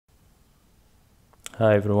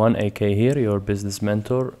Hi everyone, AK here, your business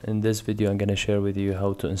mentor. In this video I'm going to share with you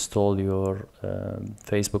how to install your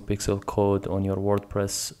Facebook pixel code on your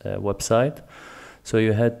WordPress website. So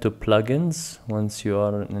you head to plugins. Once you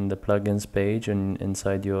are in the plugins page and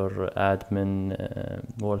inside your admin,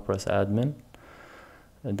 WordPress admin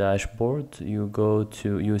dashboard, you go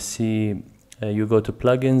to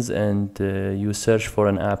plugins and you search for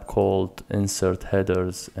an app called Insert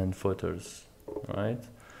Headers and Footers, right?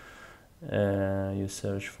 You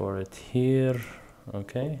search for it here,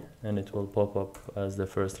 okay, and it will pop up as the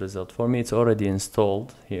first result. For me it's already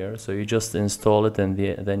installed here, so you just install it and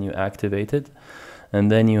then you activate it,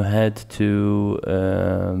 and then you head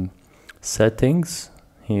to settings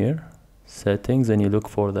here, settings, and you look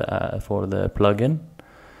for the plugin.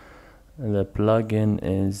 The plugin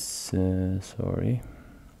is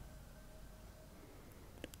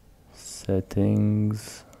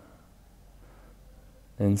settings,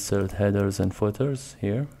 insert headers and footers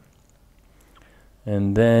here,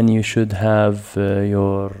 and then you should have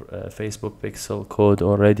your Facebook pixel code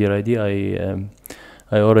already ready.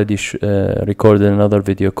 I already recorded another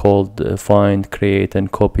video called find, create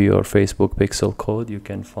and copy your Facebook pixel code. You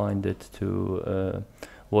can find it to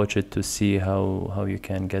watch it to see how you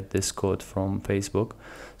can get this code from Facebook.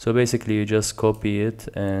 So basically you just copy it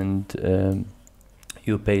and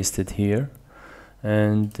you paste it here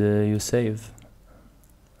and you save.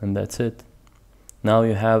 And that's it. Now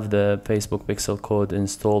you have the Facebook pixel code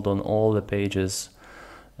installed on all the pages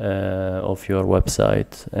of your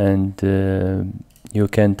website, and you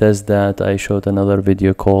can test that. I showed another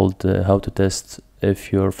video called how to test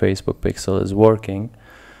if your Facebook pixel is working,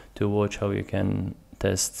 to watch how you can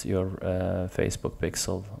test your Facebook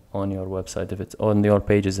pixel on your website, if it's on your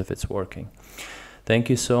pages, if it's working. Thank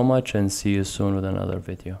you so much, and see you soon with another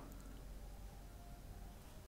video.